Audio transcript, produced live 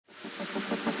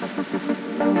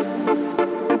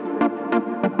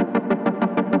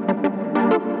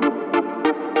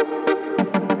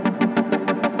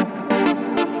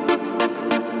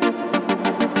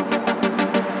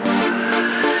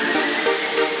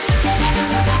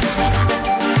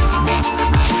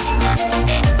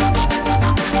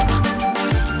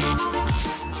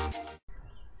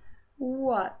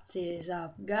What is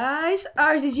up, guys?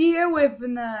 RCG here with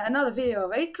another video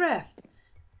of 8craft.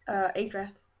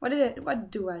 8craft. What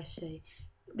do I say?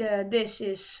 This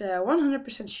is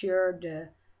 100% sure the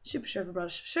Super Server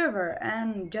Brothers server,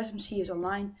 and JustMC is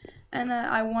online, and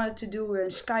I wanted to do a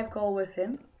Skype call with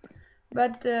him,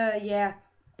 but yeah,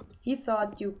 he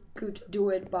thought you could do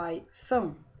it by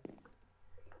phone.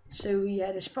 So he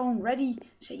had his phone ready.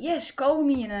 Say yes, call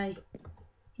me, and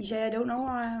he said I don't know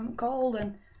why I'm called,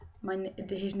 and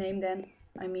his name then,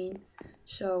 I mean.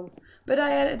 So, but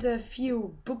I added a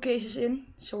few bookcases in,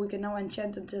 so we can now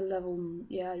enchant until level,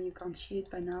 yeah, you can't see it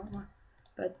by now,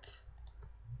 but,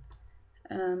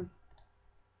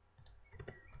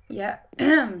 yeah,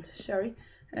 sorry,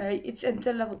 it's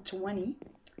until level 20,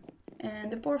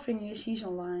 and the poor thing is he's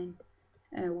online,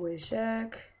 with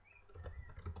Zach.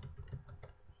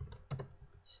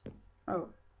 Oh.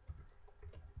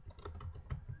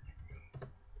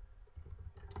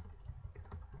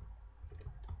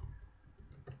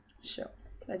 So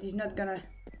that he's not gonna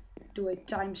do a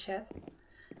time set.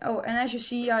 Oh, and as you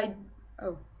see, oh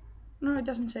no, it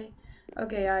doesn't say.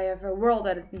 Okay, I have a world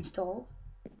edit installed,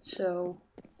 so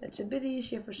that's a bit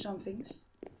easier for some things.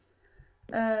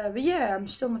 But yeah, I'm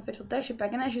still in the Fitful texture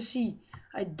pack, and as you see,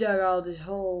 I dug out this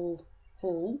whole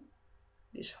hole.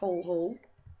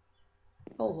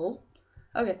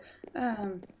 Okay,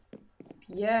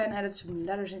 yeah, and added some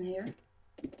letters in here,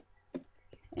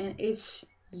 and it's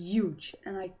huge,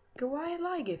 and I quite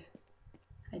like it.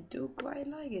 I do quite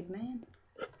like it, man.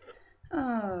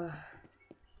 Oh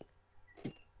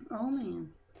man.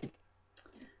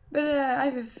 But I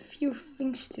have a few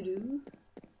things to do.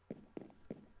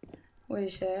 Wait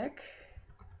a sec.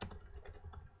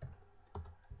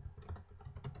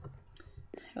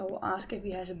 I will ask if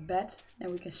he has a bed,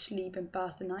 then we can sleep and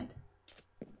pass the night.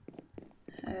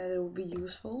 That will be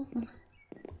useful.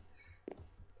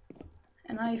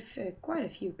 And I have quite a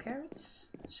few carrots,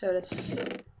 so that's.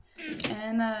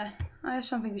 And I have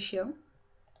something to show.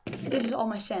 This is all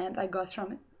my sand I got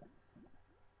from it.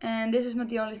 And this is not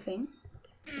the only thing,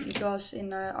 because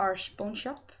in our spawn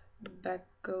shop, back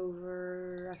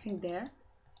over, I think there,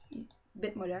 a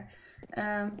bit more there,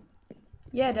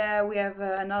 yeah, there we have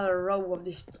another row of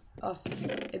this, of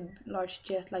a large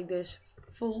chest like this,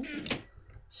 full,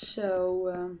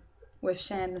 so with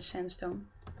sand and sandstone.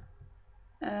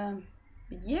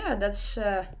 Yeah, that's,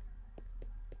 oh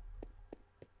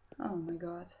my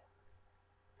god,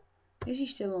 is he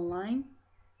still online?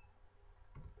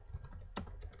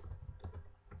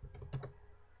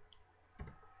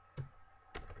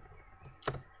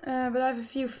 But I have a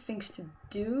few things to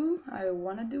do. I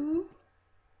wanna do.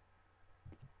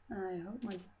 I hope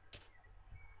my.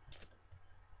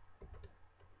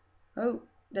 Oh,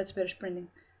 that's better sprinting.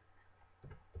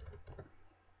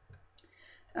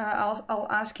 I'll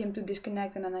ask him to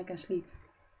disconnect, and then I can sleep.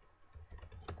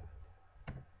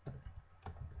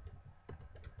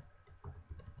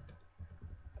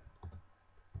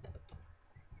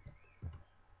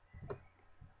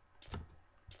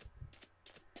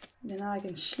 Then I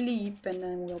can sleep, and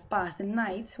then we'll pass the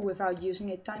night without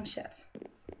using a time set.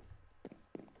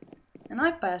 And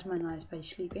I pass my nights by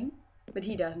sleeping, but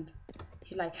he doesn't.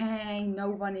 He's like, hey, no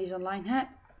one is online, huh?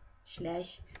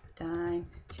 Slash time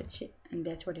set shit, and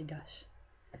that's what he does.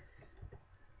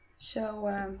 So,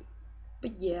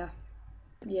 but yeah.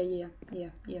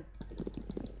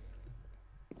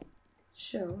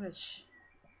 So let's.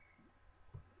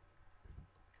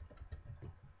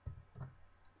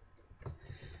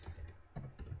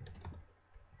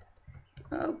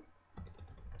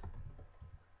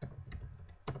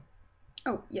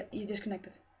 Oh, yeah, he's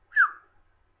disconnected.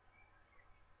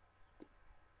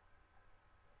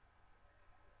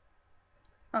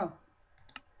 Oh.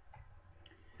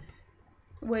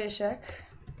 Wait a sec.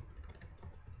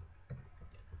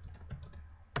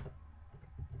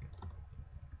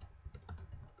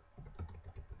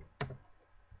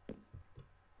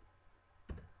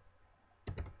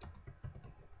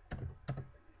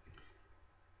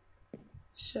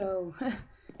 So,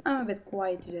 I'm a bit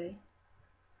quiet today.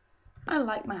 I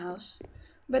like my house,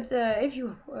 but if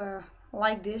you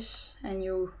like this and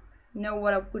you know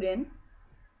what I put in,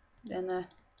 then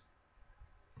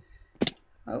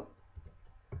oh,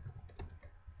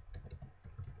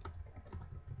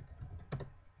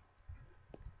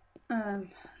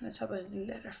 let's hope it's the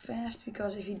letter fast,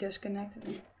 because if he disconnected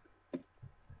it.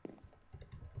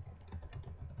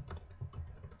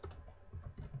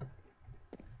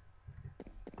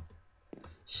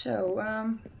 So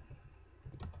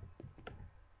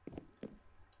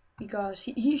because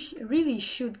he really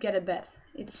should get a bed.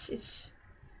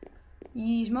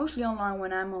 He's mostly online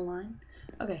when I'm online.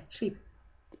 Okay, sleep.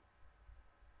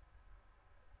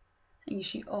 And you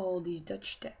see all these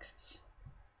Dutch texts.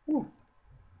 Ooh.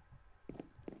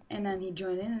 And then he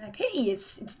joined in and like, hey,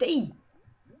 it's day.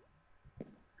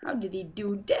 How did he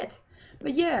do that?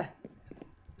 But yeah.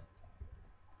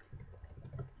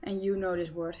 And you know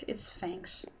this word. It's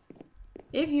thanks.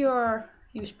 If you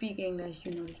speak English,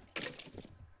 you know it.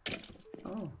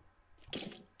 Oh.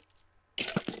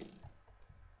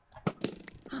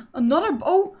 Another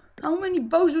bow? How many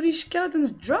bows do these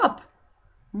skeletons drop?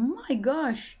 My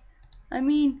gosh. I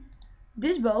mean,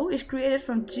 this bow is created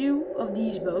from 2 of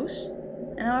these bows.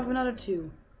 And I have another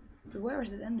 2. But where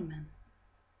is that Enderman?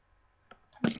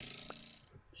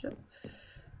 So,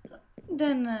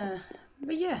 then,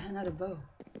 but yeah, another bow.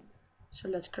 So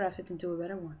let's craft it into a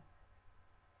better one.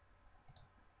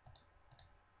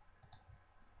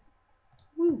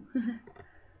 Woo!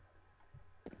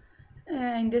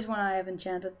 And this one I have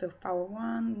enchanted with power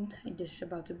 1. This is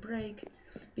about to break.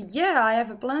 But yeah, I have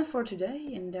a plan for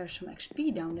today, and there's some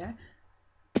XP down there.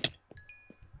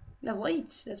 Level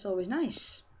 8, that's always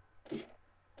nice.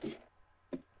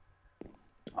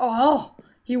 Oh,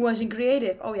 he wasn't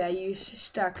creative. Oh yeah, he's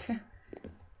stuck.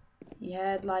 He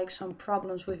had like some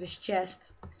problems with his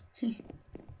chest. He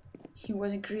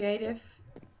wasn't creative.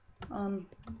 Oh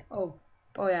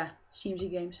yeah, CMC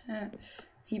Games.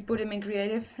 He put him in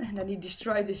creative and then he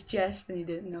destroyed his chest and he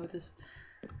didn't notice.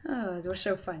 Oh, it was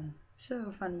so funny.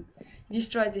 So funny. He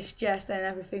destroyed his chest and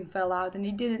everything fell out and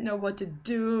he didn't know what to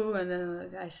do, and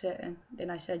then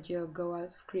I said, yo, go out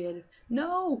of creative.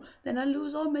 No, then I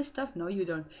lose all my stuff. No, you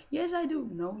don't. Yes, I do.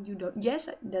 No, you don't. Yes,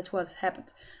 that's what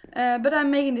happened. But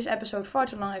I'm making this episode far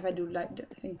too long if I do like the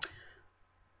thing.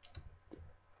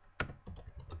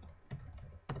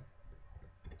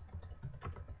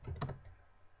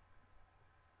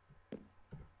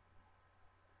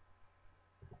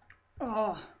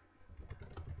 Oh,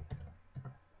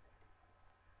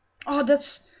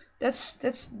 that's I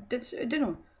don't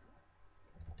know.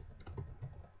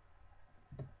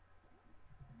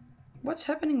 What's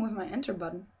happening with my enter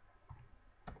button?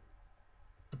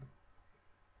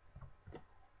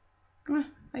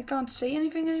 I can't say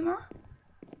anything anymore.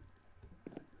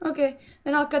 Okay,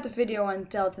 then I'll cut the video and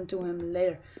tell it to him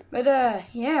later. But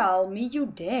yeah, I'll meet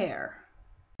you there.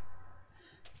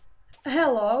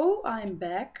 Hello, I'm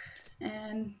back,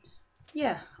 and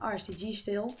yeah, RSTG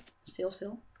still.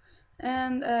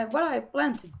 And what I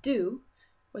planned to do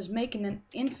was making an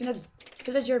infinite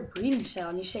villager breeding cell.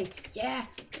 And you say, yeah,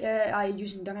 I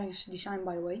using Dungeon's design,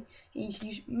 by the way.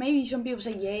 Maybe some people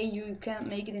say, yeah, you can't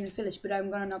make it in a village, but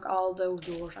I'm gonna knock all those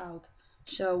doors out.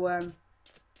 So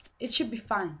it should be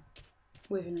fine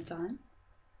within a time.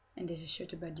 And this is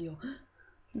such a bad deal.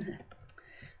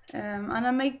 And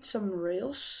I made some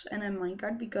rails and a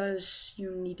minecart because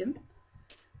you need them.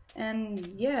 And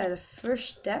yeah, the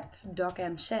first step, Doc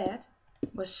M said,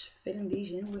 was filling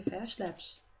these in with half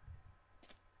slabs.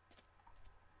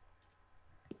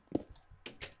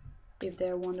 If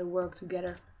they want to work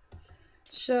together.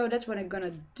 So that's what I'm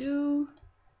gonna do.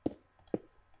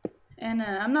 And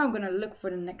I'm now gonna look for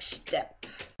the next step.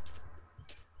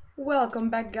 Welcome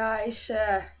back, guys.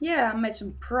 Yeah, I made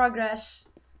some progress.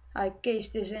 I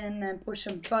cased this in and put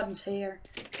some buttons here.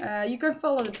 You can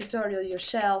follow the tutorial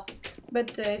yourself,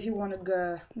 but if you want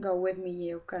to go with me,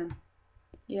 you can.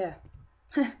 Yeah,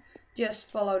 just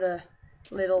follow the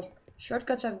little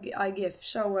shortcuts I give.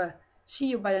 So see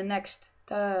you by the next.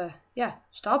 Yeah,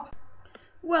 stop.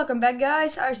 Welcome back,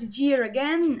 guys. RSTG here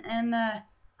again, and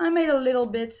I made a little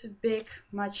bit big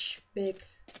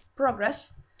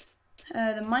progress.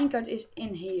 The minecart is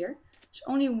in here. There's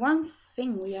only one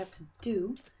thing we have to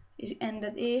do, and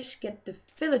that is get the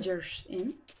villagers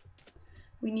in.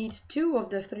 We need 2 of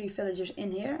the 3 villagers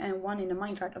in here and 1 in the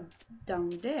minecart up down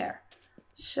there.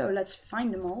 So let's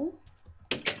find them all.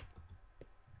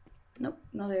 Nope,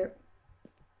 not here.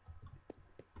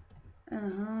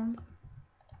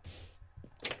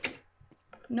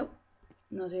 Nope,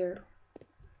 not here.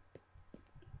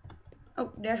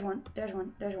 Oh, there's one.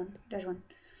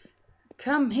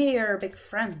 Come here, big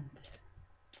friend.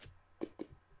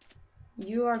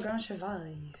 You are gonna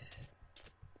survive.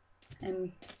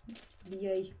 And be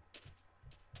a...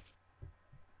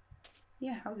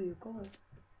 Yeah, how do you call it?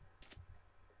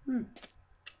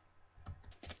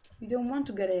 You don't want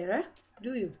to get here, eh?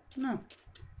 Do you? No.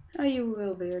 Oh, you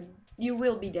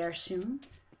will be there soon.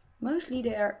 Mostly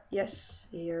there. Yes,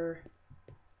 here.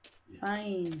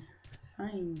 Fine.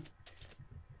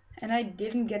 And I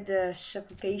didn't get the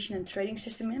suffocation and trading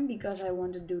system in because I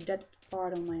want to do that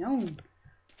part on my own.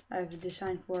 I've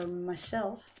designed for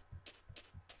myself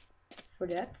for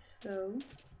that. So.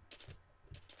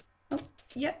 Oh,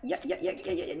 yeah. No. Get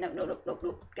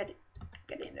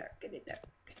in there.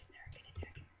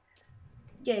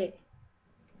 Yeah.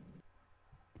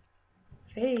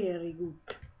 Very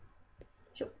good.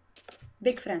 So,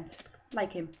 big friend,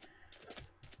 like him.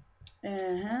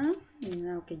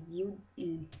 Now get you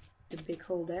in the big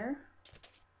hole there.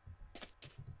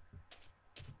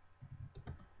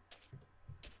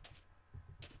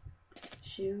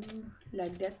 So,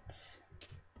 like that.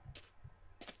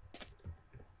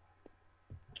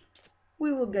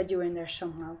 We will get you in there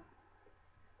somehow.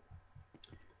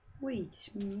 Wait,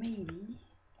 maybe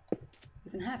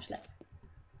even half slab.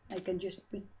 I can just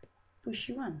push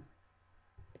you on.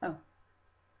 Oh.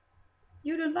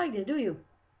 You don't like this, do you?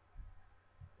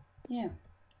 Yeah.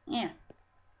 Yeah.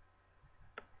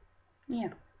 Yeah.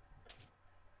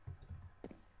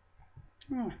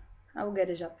 Oh, I will get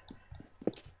this up.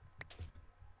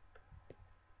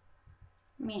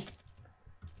 Me.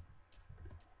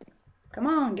 Come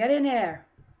on, get in there.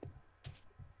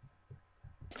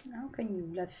 How can you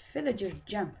let villagers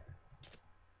jump?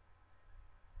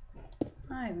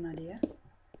 I have an idea.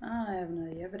 I have an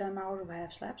idea, but I'm out of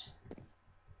half slabs.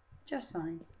 Just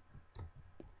fine.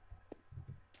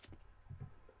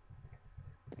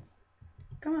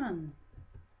 Come on.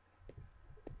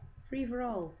 Free for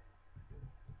all.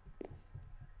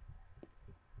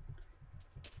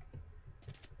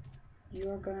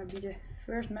 You're gonna be the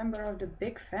first member of the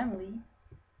big family.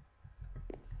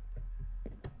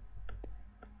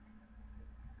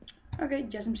 Okay,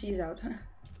 JSMC is out.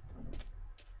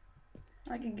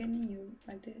 I can get in you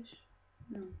like this.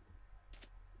 No.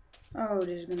 Oh,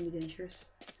 this is gonna be dangerous.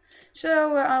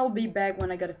 So I'll be back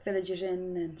when I got the villagers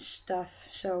in and stuff.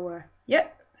 So yeah,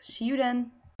 see you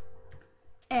then.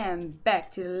 And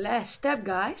back to the last step,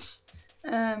 guys.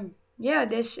 Yeah,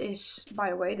 this is, by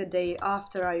the way, the day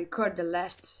after I record the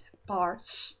last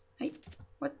parts. Hey,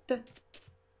 what the?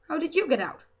 How did you get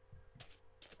out?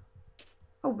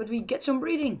 Oh, but we get some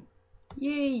breeding.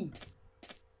 Yay.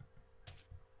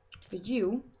 But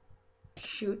you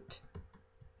should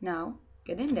now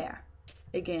get in there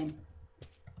again.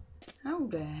 How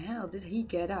the hell did he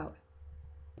get out?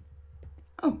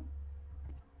 Oh,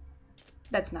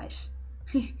 that's nice.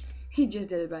 He just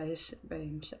did it by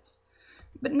himself.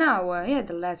 But now, yeah,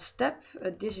 the last step.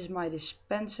 This is my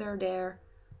dispenser there,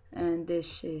 and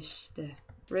this is the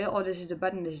rail. Oh, this is the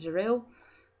button. This is the rail.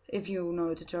 If you know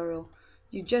the tutorial,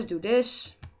 you just do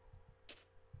this.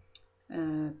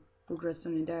 Put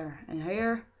redstone in there and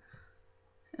here.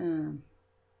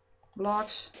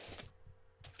 Blocks.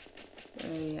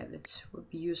 Yeah, that would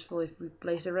be useful if we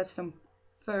place the redstone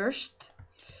first,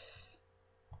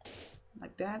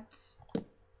 like that.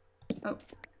 Oh,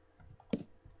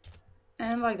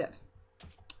 and like that.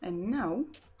 And now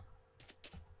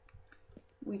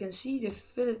we can see the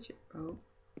village. Oh,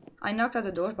 I knocked out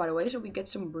the doors, by the way, so we get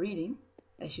some breeding.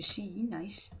 As you see,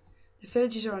 nice. The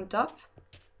villagers are on top,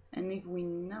 and if we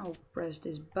now press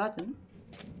this button,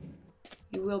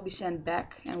 he will be sent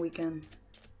back, and we can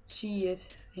see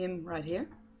him right here,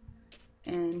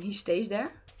 and he stays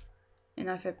there. And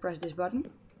if I press this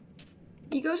button,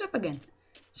 he goes up again.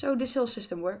 So this whole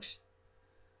system works.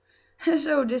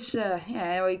 So this,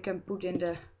 yeah, we can put in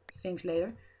the things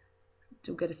later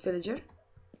to get a villager.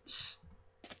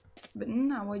 But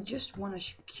now I just want to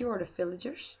secure the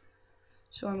villagers.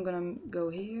 So I'm gonna go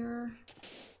here.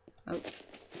 Oh,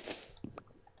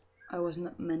 I was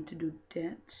not meant to do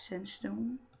that.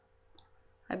 Sandstone.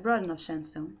 I brought enough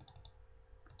sandstone.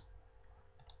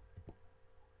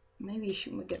 Maybe I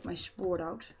should get my sword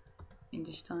out in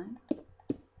this time.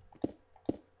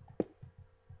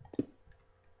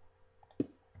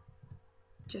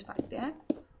 Just like that.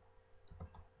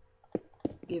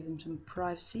 Give him some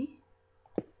privacy.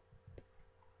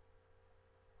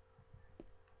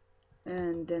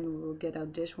 And then we will get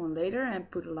out this one later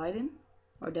and put a light in.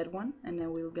 Or that one. And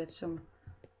then we will get some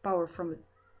power from a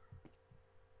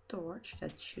torch.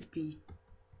 That should be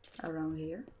around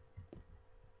here.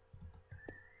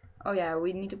 Oh yeah,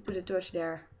 we need to put a torch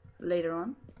there later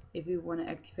on if we want to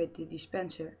activate the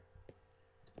dispenser.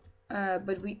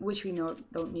 But which we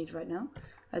don't need right now.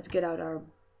 Let's get out our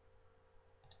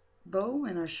bow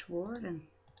and our sword and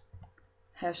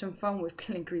have some fun with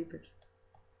killing creepers.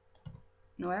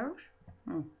 No arrows?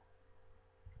 Oh.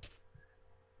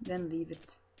 Then leave it.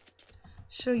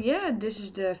 So yeah, this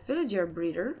is the villager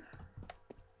breeder.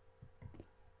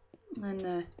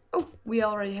 And oh, we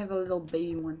already have a little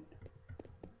baby one.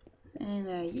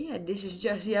 And yeah, this is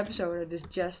just the episode. It is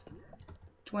just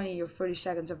 20 or 30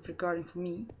 seconds of recording for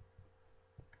me.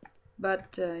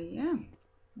 But yeah,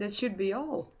 that should be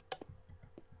all.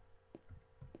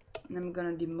 And I'm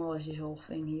gonna demolish this whole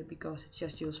thing here because it's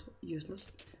just useless.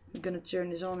 I'm gonna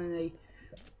turn this on in a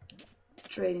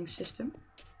trading system.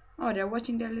 Oh, they're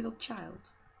watching their little child.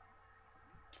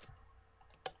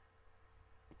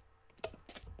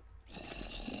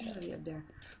 up there.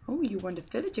 Oh, you want the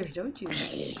villagers, don't you?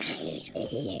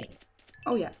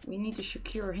 Oh yeah, we need to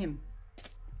secure him.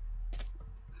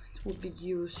 It would be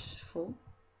useful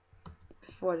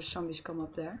before the zombies come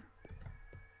up there.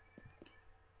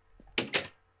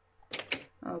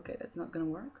 Okay, that's not gonna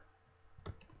work.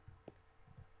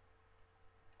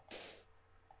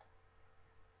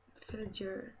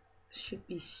 Villager should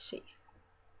be safe.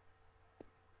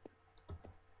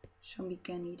 Zombie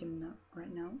can eat him now,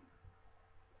 right now.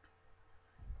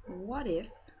 What if?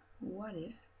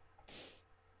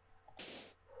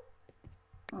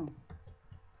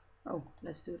 Oh,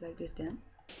 let's do it like this then.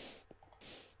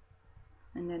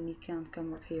 And then he can't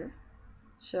come up here.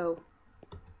 So,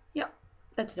 yeah,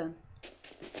 that's done.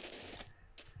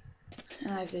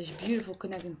 And I have these beautiful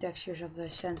connecting textures of the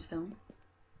sandstone.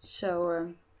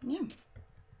 So, yeah.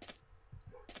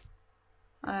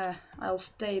 I'll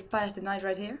stay past the night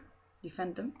right here.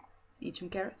 Defend them. Eat some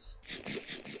carrots.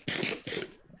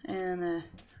 And,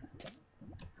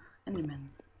 Enderman.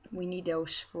 We need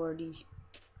those for the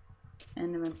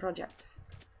Enderman project.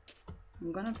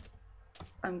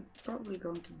 I'm probably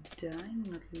going to die,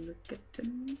 not look at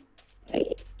them.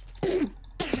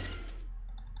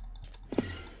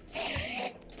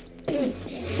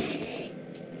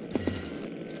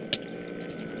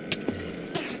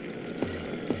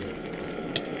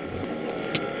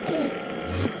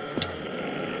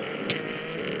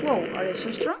 Whoa, are they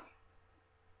so strong?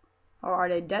 Or are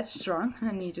they that strong?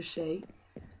 I need to say.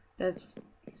 Let's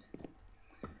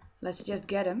just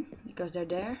get them, because they're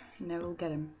there, and then we'll get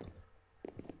them.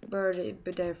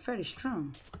 But they're very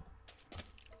strong.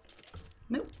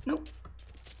 No.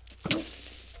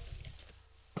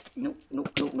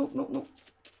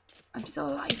 I'm still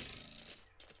alive.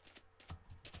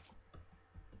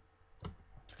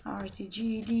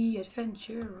 RTG the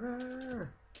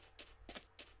adventurer.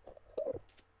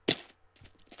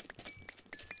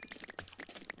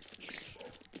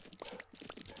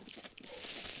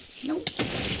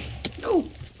 No,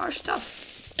 our stuff.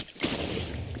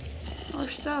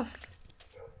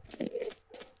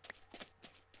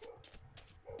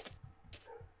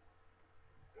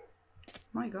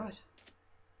 My god.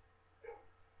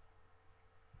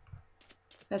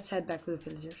 Let's head back to the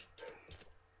villagers.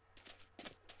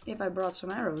 If I brought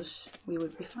some arrows, we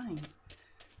would be fine.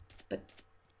 But,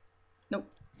 nope.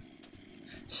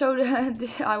 So,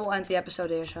 I will end the episode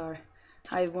here, so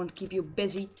I won't keep you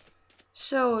busy.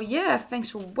 So, yeah, thanks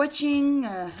for watching.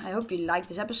 I hope you liked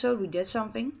this episode. We did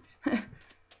something.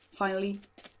 Finally.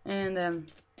 And,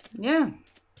 yeah.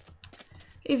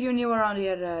 If you're new around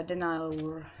here, then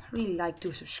I'll really like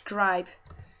to subscribe.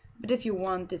 But if you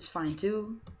want, it's fine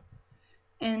too.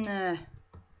 And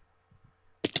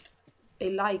a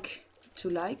like to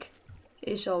like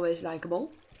is always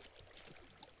likable.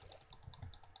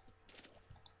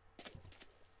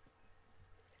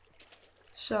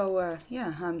 So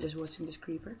yeah, I'm just watching this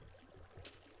creeper.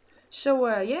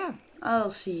 So yeah, I'll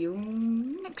see you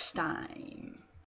next time.